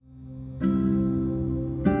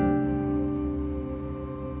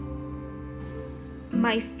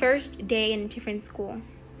My first day in a different school.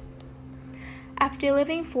 After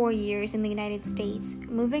living 4 years in the United States,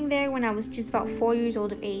 moving there when I was just about 4 years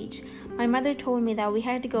old of age, my mother told me that we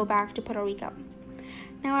had to go back to Puerto Rico.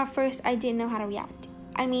 Now at first I didn't know how to react.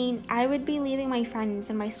 I would be leaving my friends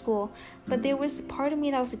and my school, but there was part of me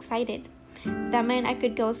that was excited. That meant I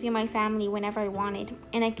could go see my family whenever I wanted,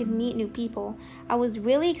 and I could meet new people. I was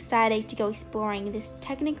really excited to go exploring this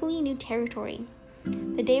technically new territory.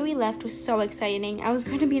 The day we left was so exciting. I was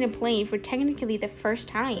going to be in a plane for technically the first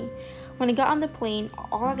time. When I got on the plane,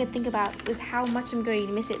 all I could think about was how much I'm going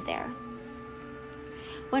to miss it there.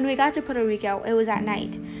 When we got to Puerto Rico, it was at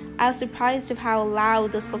night. I was surprised of how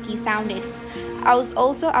loud those cookies sounded. I was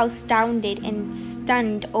also astounded and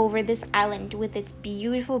stunned over this island with its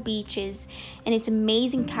beautiful beaches and its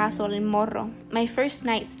amazing castle El Morro. My first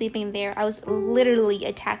night sleeping there, I was literally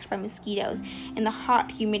attacked by mosquitoes in the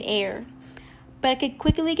hot, humid air. But I could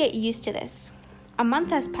quickly get used to this. A month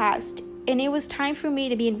has passed, and it was time for me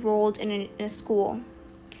to be enrolled in a school.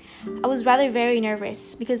 I was rather very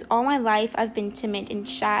nervous because all my life I've been timid and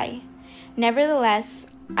shy. Nevertheless,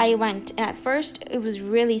 I went, and at first it was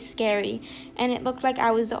really scary, and it looked like I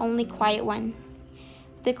was the only quiet one.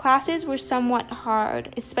 The classes were somewhat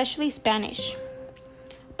hard, especially Spanish.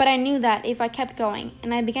 But I knew that if I kept going,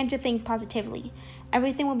 and I began to think positively,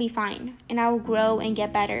 everything will be fine, and I will grow and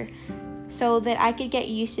get better, so that I could get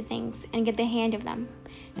used to things and get the hang of them.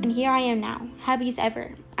 And here I am now, happy as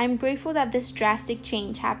ever. I'm grateful that this drastic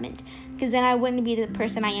change happened, because then I wouldn't be the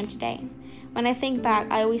person I am today. When I think back,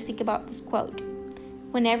 I always think about this quote: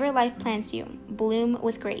 "Whenever life plants you, bloom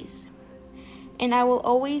with grace." And I will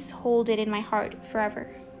always hold it in my heart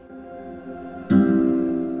forever.